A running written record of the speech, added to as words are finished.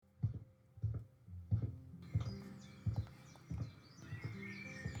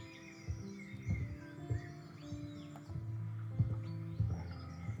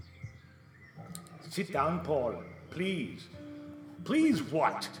Sit down, Paul. Please. Please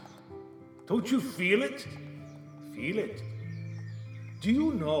what? Don't you feel it? Feel it. Do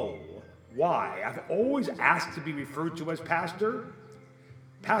you know why I've always asked to be referred to as pastor?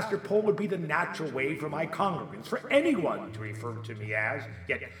 Pastor Paul would be the natural way for my congregants, for anyone to refer to me as,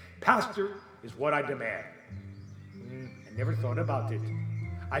 yet pastor is what I demand. I never thought about it.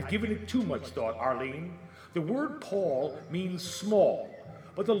 I've given it too much thought, Arlene. The word Paul means small,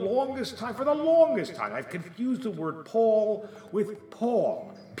 but for the longest time, I've confused the word Paul with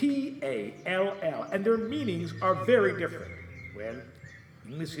Paul, P-A-L-L, and their meanings are very different. Well,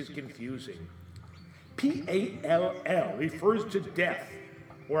 English is confusing. P-A-L-L refers to death,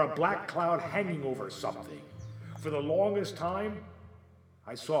 or a black cloud hanging over something. For the longest time,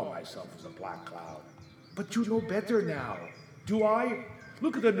 I saw myself as a black cloud. But you know better now. Do I?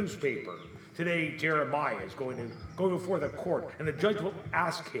 Look at the newspaper. Today, Jeremiah is going before the court, and the judge will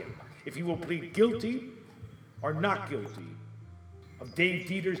ask him if he will plead guilty or not guilty of Dave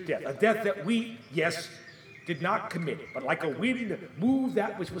Dieter's death. A death that we, yes, did not commit, but like a wind moved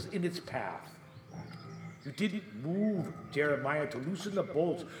that which was in its path. You didn't move, Jeremiah, to loosen the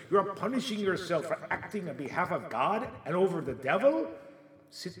bolts. You are punishing yourself for acting on behalf of God and over the devil?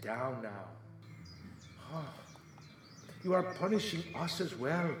 Sit down now. You are punishing us as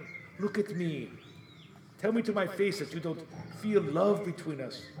well. Look at me. Tell me to my face that you don't feel love between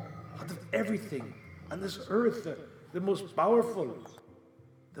us. Out of everything on this earth, the most powerful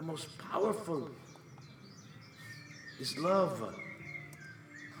is love.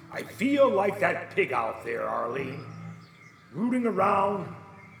 I feel like that pig out there, Arlene, rooting around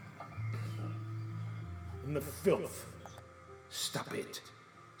in the filth. Stop it.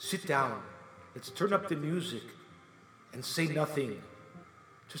 Sit down. Let's turn up the music and say nothing.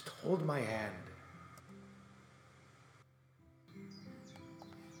 Just hold my hand.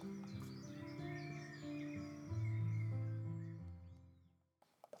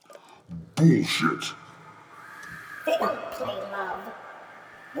 Bullshit. They don't play love.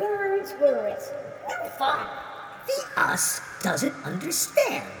 Words. No fun. The us doesn't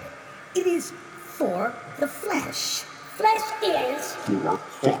understand. It is for the flesh. Flesh is For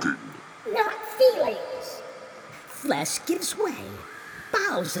fucking. not feelings. Flesh gives way,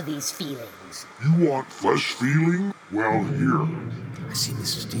 bows to these feelings. You want flesh feeling? Well, here. I see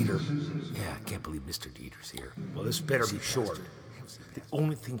Mrs. Dieter. Yeah, I can't believe Mr. Dieter's here. Well, this better be short. The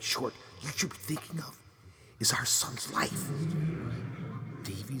only thing short you should be thinking of is our son's life.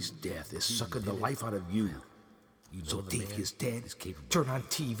 Davy's death is sucking the life out of you. So Davy is dead. Turn on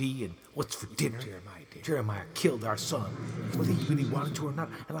TV and what's for dinner? Jeremiah killed our son, whether he really wanted to or not.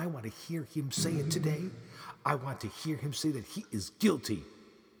 And I want to hear him say it today. I want to hear him say that he is guilty.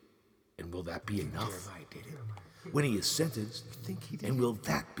 And will that be enough? When he is sentenced, and will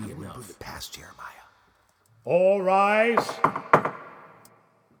that be enough to pass Jeremiah? All rise.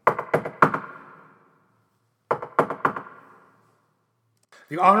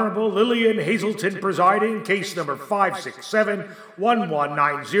 The Honorable Lillian Hazelton presiding, case number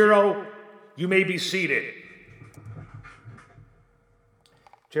 567-1190. You may be seated.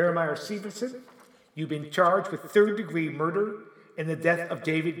 Jeremiah Severson, you've been charged with third-degree murder in the death of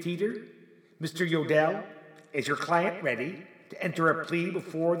David Dieter. Mr. Yodell, is your client ready to enter a plea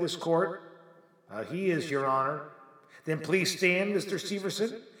before this court? He is, Your Honor. Then please stand, Mr.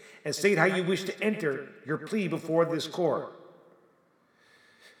 Severson, and state how you wish to enter your plea before this court.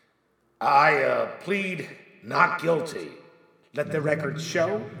 I plead not guilty. Let the record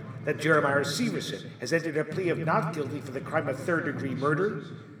show that Jeremiah Severson has entered a plea of not guilty for the crime of third-degree murder.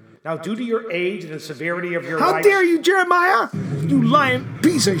 Now, due to your age and the severity of your How life... dare you, Jeremiah? You lying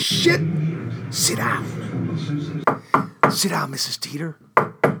piece of shit! Sit down. Sit down, Mrs. Dieter.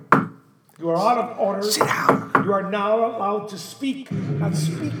 You are out of order. Sit down. You are now allowed to speak. Not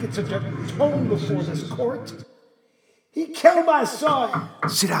speak in such a tone before this court. He killed my son.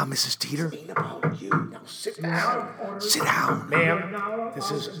 Sit down, Mrs. Dieter. Ain't about you. Now sit down. Sit down. Ma'am, this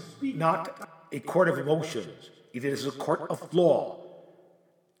is not a court of emotions. It is a court of law.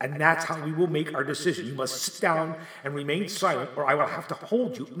 And that's how we will make our decision. You must sit down and remain silent, or I will have to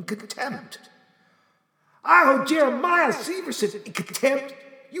hold you in contempt. I hold Jeremiah Severson in contempt.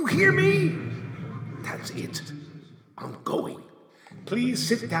 You hear me? That's it. I'm going. Please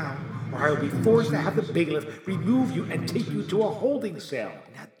sit down, or I will be forced to have the bailiff remove you and take you to a holding cell.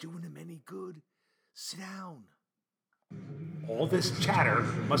 Not doing him any good. Sit down. All this chatter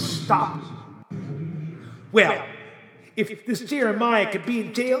must stop. Well, if this Jeremiah could be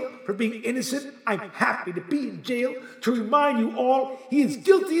in jail for being innocent, I'm happy to be in jail to remind you all he is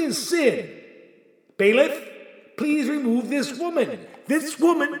guilty as sin. Bailiff, please remove this woman. This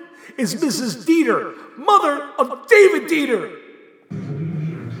woman is Mrs. Dieter, mother of David Dieter.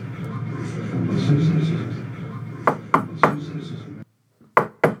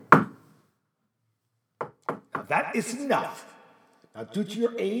 Now that is enough. Now, due to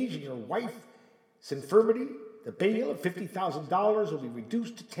your age and your wife's infirmity, the bail of $50,000 will be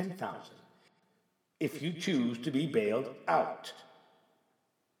reduced to $10,000 if you choose to be bailed out.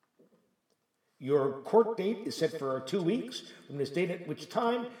 Your court date is set for 2 weeks from this date at which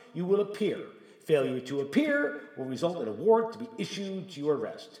time you will appear. Failure to appear will result in a warrant to be issued to your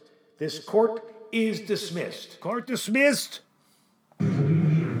arrest. This court is dismissed. Court dismissed.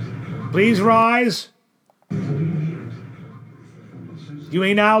 Please rise. You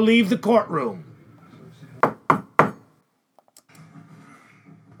may now leave the courtroom.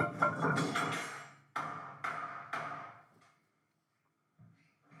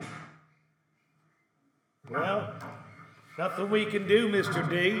 Well, nothing we can do, Mr.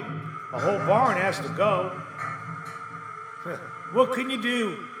 D. The whole barn has to go. What can you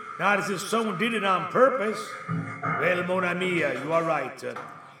do? Not as if someone did it on purpose. Well, mon ami, you are right.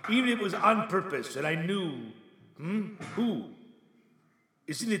 Even if it was on purpose and I knew. Who?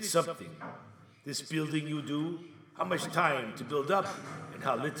 Isn't it something? This building you do? How much time to build up and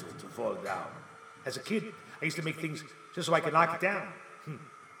how little to fall down. As a kid, I used to make things just so I could knock it down.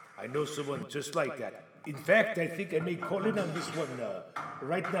 I know someone just like that. In fact, I think I may call in on this one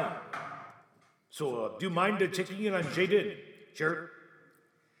right now. So, do you mind checking in on Jaden? Sure.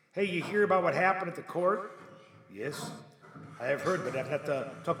 Hey, you hear about what happened at the court? Yes, I have heard, but I've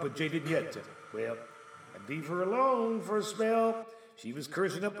not talked with Jaden yet. Well, I'd leave her alone for a spell. She was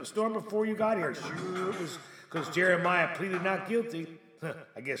cursing up a storm before you got here. Sure, it was because Jeremiah pleaded not guilty.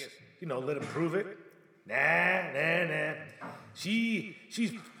 I guess, let him prove it. Nah.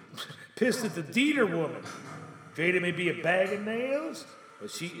 She's pissed at the Dieter woman. Jada may be a bag of nails, but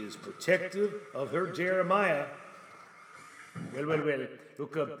she is protective of her Jeremiah. Well.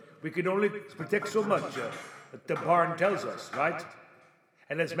 Look, we can only protect so much that the barn tells us, right?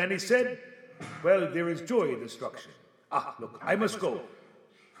 And as Manny said, well, there is joy in destruction. Look, I must go.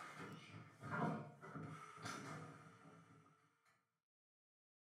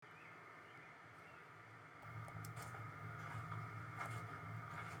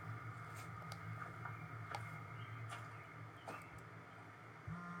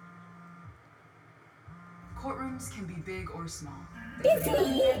 Courtrooms can be big or small. Busy.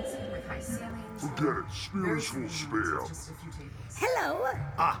 With high ceilings. Forget it. Spears will spare. Just a few tables. Hello.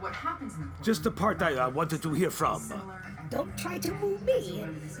 What happens in the courtroom? Just the part I wanted to hear from. Similar and Don't try to move me.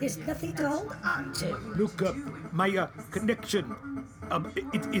 There's nothing to hold on to. Look, my connection,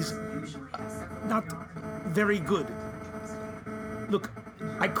 it is not very good. Look,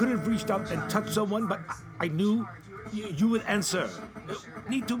 I could have reached out and touched someone, but I knew you would answer.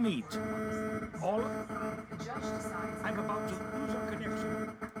 Need to meet. All I'm about to lose our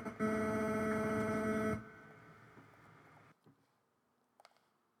connection.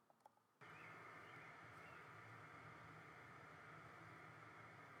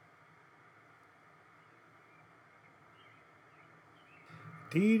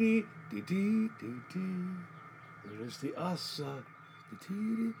 Dee dee dee dee dee dee. There is the us. Dee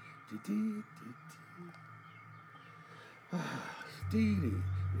dee dee dee dee. Dee dee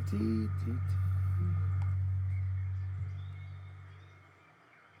dee dee dee.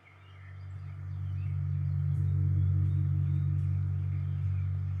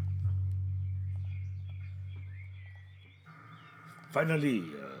 Finally,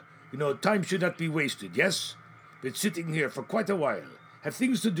 time should not be wasted, yes? Been sitting here for quite a while. Have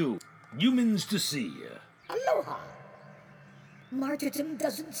things to do. Humans to see. Aloha. Martyrdom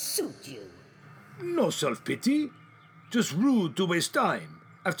doesn't suit you. No self-pity. Just rude to waste time.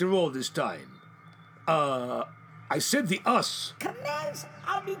 After all this time. I said the us. Commands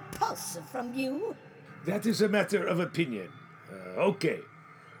are repulsive from you. That is a matter of opinion. Okay.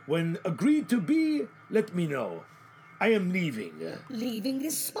 When agreed to be, let me know. I am leaving. Leaving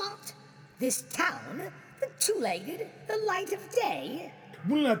this spot, this town, the two-legged, the light of day.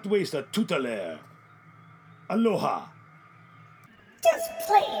 Will not waste a tutelaire. Aloha. Just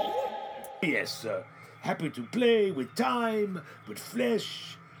playing. Yes, happy to play with time, with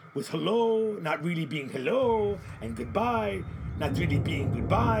flesh, with hello, not really being hello, and goodbye, not really being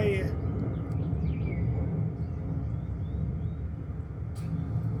goodbye.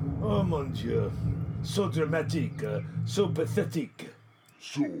 Oh, mon Dieu. So dramatic, so pathetic.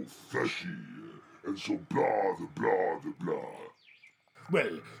 So fashy. And so blah, the blah, the blah.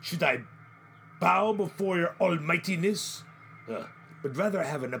 Well, should I bow before your almightiness? But rather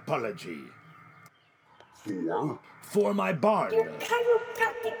have an apology. For my barn. Your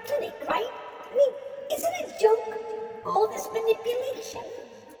chiropractic clinic, right? I mean, is it a joke? All this manipulation?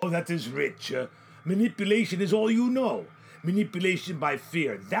 Oh, that is rich. Manipulation is all you know. Manipulation by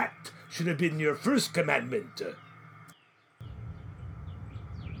fear. That should have been your first commandment.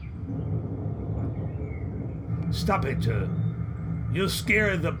 Stop it. You'll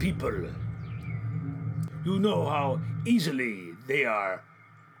scare the people. You know how easily they are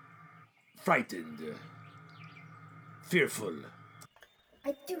frightened, fearful.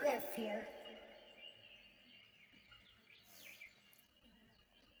 I do have fear.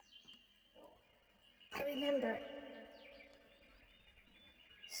 I remember.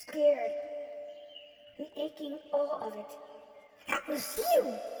 Scared. The aching awe of it. That was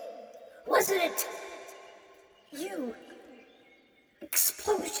you! Wasn't it? You.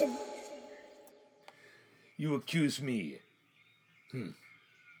 Explosion. You accuse me.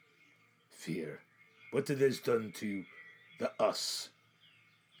 Fear. What it has done to the us,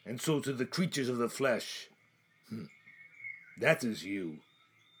 and so to the creatures of the flesh. That is you.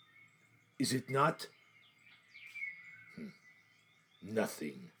 Is it not?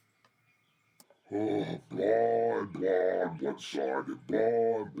 Nothing. Blah, blah, one side and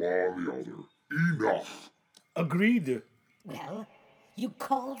blah, blah, the other. Enough. Agreed. Well, you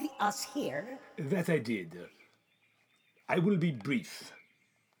called the us here? That I did. I will be brief.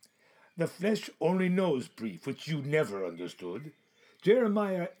 The flesh only knows brief, which you never understood.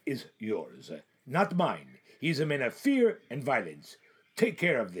 Jeremiah is yours, not mine. He is a man of fear and violence. Take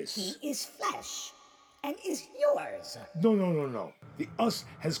care of this. He is flesh and is yours. No. The us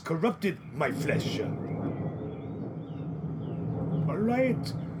has corrupted my flesh. All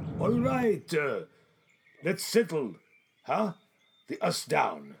right. Let's settle, huh? The us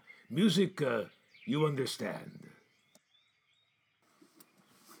down. Music, you understand.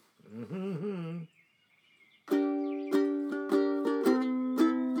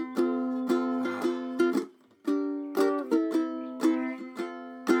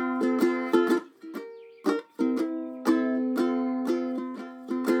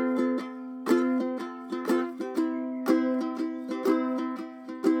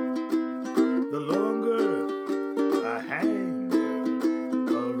 The longer I hang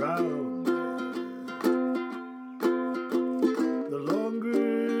around, the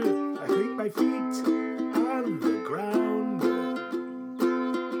longer I keep my feet on the ground,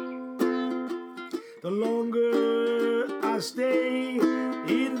 the longer I stay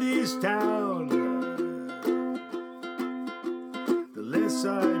in this town, the less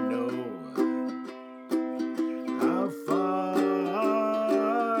I know how far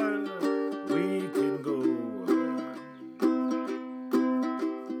we can go.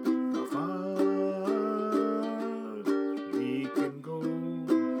 How far we can go.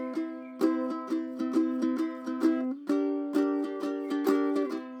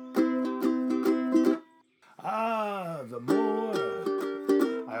 The more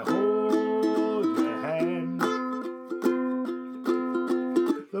I hold your hand,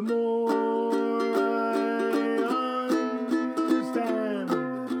 the more I understand,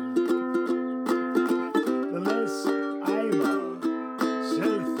 the less I'm a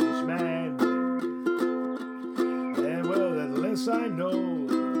selfish man, and well, the less I know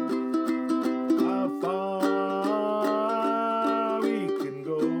how far we can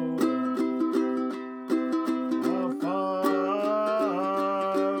go. How far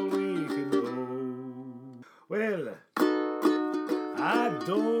we can go. Well, I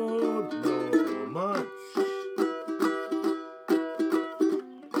don't know much,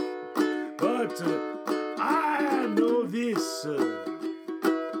 but I know this.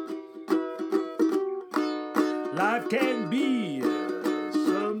 Life can be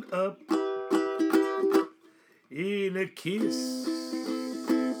summed up in a kiss.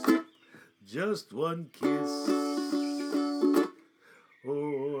 Just one kiss.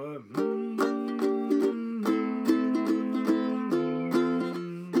 Oh,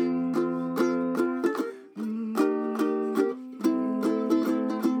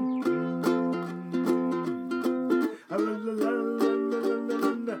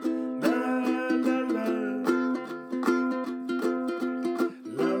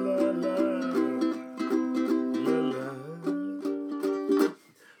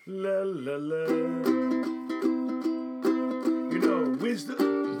 You know,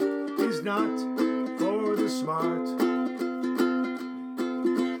 wisdom is not for the smart,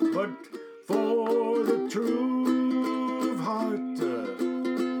 but for the true of heart,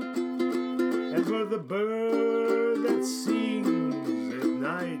 and for the bird that sings at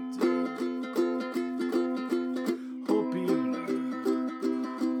night, hoping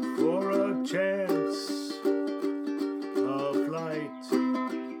for a chance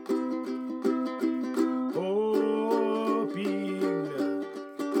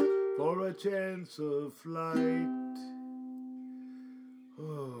chance of flight.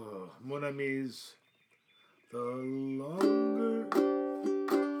 Oh, mon amis, the longer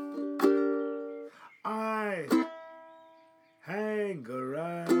I hang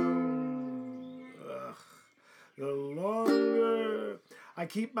around, the longer I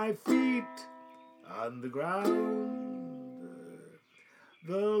keep my feet on the ground,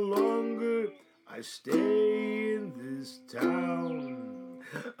 the longer I stay in this town,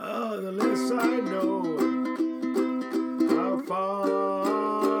 the less I know how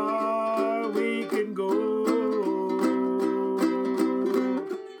far we can go.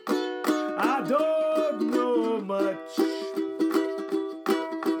 I don't know much,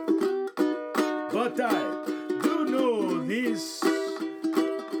 but I do know this.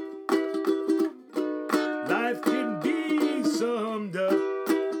 Life can be summed up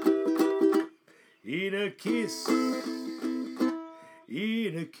in a kiss,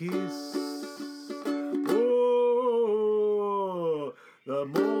 in a kiss. Oh, the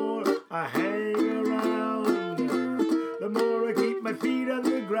more I hang around, the more I keep my feet on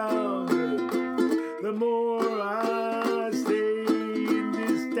the ground, the more I stay in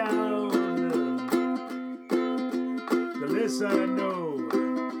this town, the less I know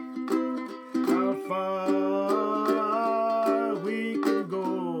how far we can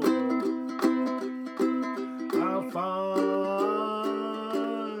go, how far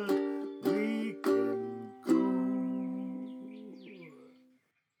we can go.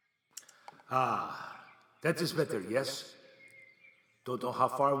 That is better, yes? Don't know how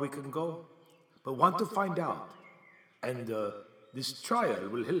far we can go, but want to find out. And this trial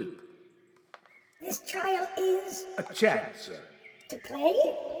will help. This trial is A chance to play?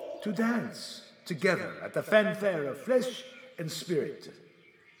 to dance together at the fanfare of flesh and spirit.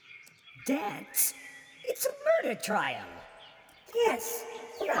 Dance? It's a murder trial. Yes,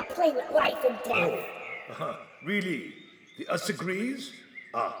 we're not playing with life and death. Really? The us agrees?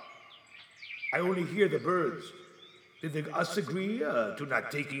 I only hear the birds. Did the us agree to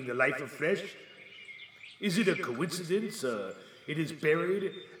not taking the life of flesh? Is it a coincidence? It is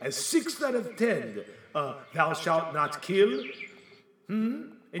buried as 6 out of 10. Thou shalt not kill?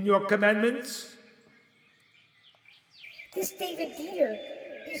 In your commandments? This David Dieter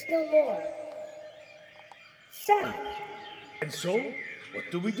is no more. Sad. And so,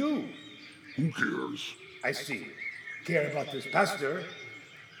 what do we do? Who cares? I see. Care about this pastor.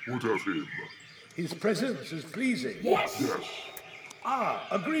 What of him? His presence is pleasing. Yes, Yes.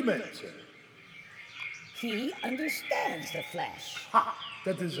 Agreement. he understands the flesh. Ha!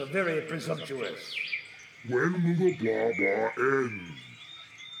 That is very presumptuous. When will the blah blah end?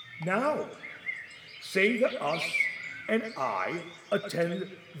 Now, say that us and I attend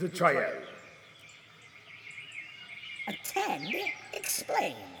the trial. Attend?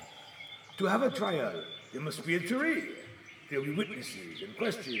 Explain. To have a trial, there must be a jury. There will be witnesses and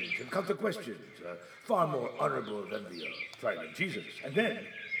questions and counter-questions, far more honorable than the trial of Jesus. And then,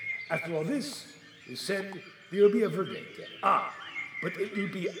 after all this is said, there will be a verdict. But it will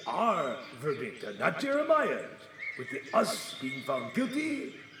be our verdict, not Jeremiah's, with the us being found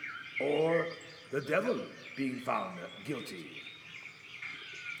guilty or the devil being found guilty.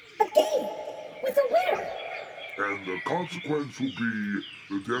 A game with a winner. And the consequence will be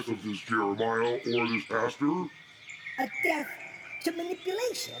the death of this Jeremiah or this pastor? A death to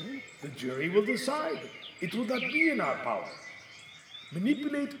manipulation. The jury will decide. It will not be in our power.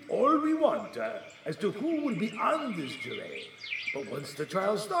 Manipulate all we want as to who will be on this jury. But once the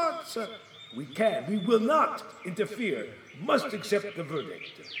trial starts, we will not interfere, must accept the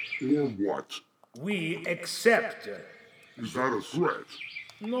verdict. Or what? We accept. Is that a threat?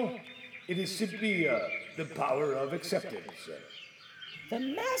 No, it is simply the power of acceptance. The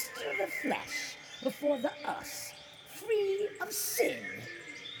master of the flesh before the us, free of sin.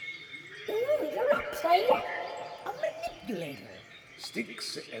 Ooh, you're a player, a manipulator.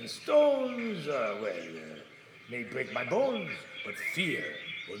 Sticks and stones, may break my bones, but fear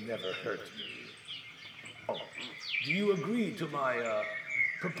will never hurt me. Oh, do you agree to my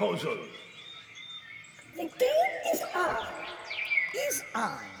proposal? The game is on. Is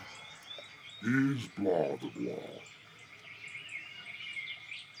on. Is blah the blah.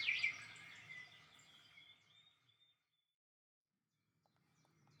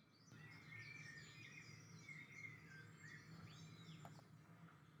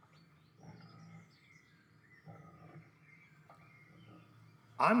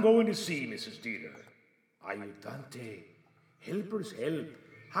 I'm going to see Mrs. Dieter. Aiutante, helper's help.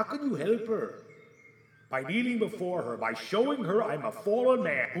 How can you help her? By kneeling before her, by showing her I'm a fallen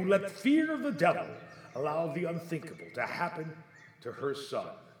man who let fear of the devil allow the unthinkable to happen to her son.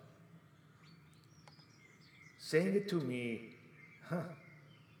 saying it to me,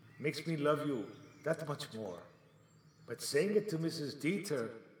 makes me love you that much more. But saying it to Mrs. Dieter,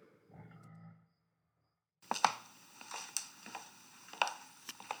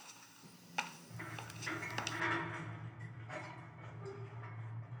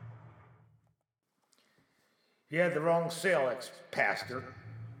 you had the wrong cell, ex-pastor.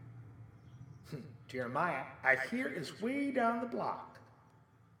 Jeremiah, I hear it's way down the block.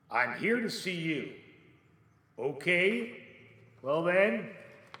 I'm here to see you. Okay? Well then,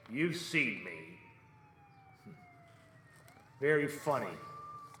 you've seen me. Very funny.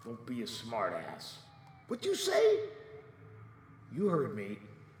 Don't be a smartass. What'd you say? You heard me.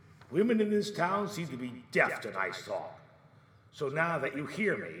 Women in this town seem to be deaf to nice talk. So now that you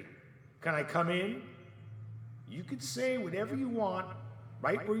hear me, can I come in? You can say whatever you want,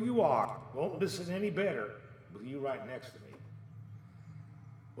 right where you are. Won't listen any better with you right next to me.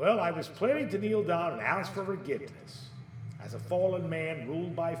 Well, I was planning to kneel down and ask for forgiveness as a fallen man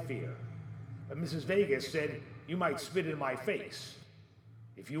ruled by fear. But Mrs. Vegas said you might spit in my face.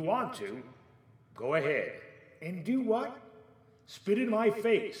 If you want to, go ahead. And do what? Spit in my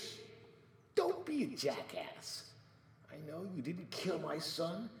face. Don't be a jackass. I know you didn't kill my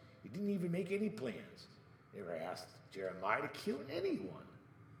son. You didn't even make any plans. Never asked Jeremiah to kill anyone.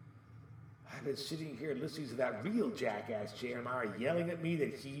 I've been sitting here listening to that real jackass Jeremiah yelling at me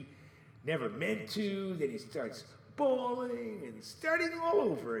that he never meant to, then he starts bawling and starting all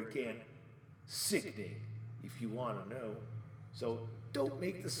over again. Sickening, if you want to know. So don't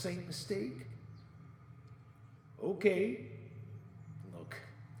make the same mistake. Okay. Look,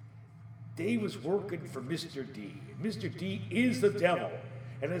 Dave was working for Mr. D. And Mr. D is the devil.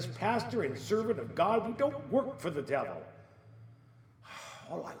 And as pastor and servant of God, we don't work for the devil.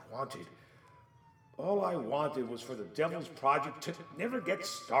 All I wanted was for the devil's project to never get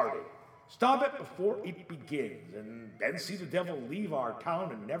started. Stop it before it begins, and then see the devil leave our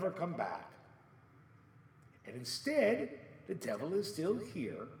town and never come back. And instead, the devil is still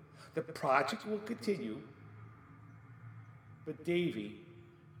here. The project will continue. But Davy,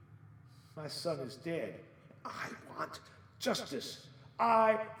 my son is dead. I want justice.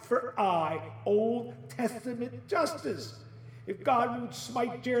 Eye for eye, Old Testament justice. If God would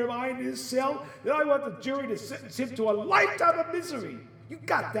smite Jeremiah in his cell, then I want the jury to sentence him to a lifetime of misery. You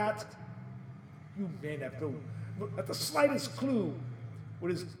got that? You men have not the slightest clue what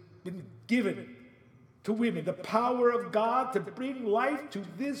has been given to women, the power of God to bring life to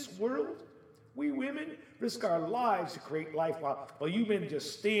this world. We women risk our lives to create life while you men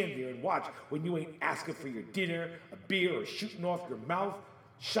just stand there and watch when you ain't asking for your dinner, a beer, or shooting off your mouth,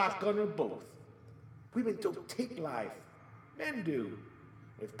 shotgun, or both. Women don't take life. Men do.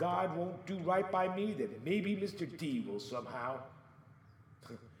 If God won't do right by me, then maybe Mr. D will somehow.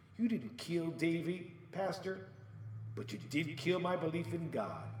 You didn't kill Davy, Pastor, but you did kill my belief in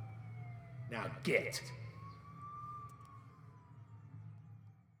God. Now get.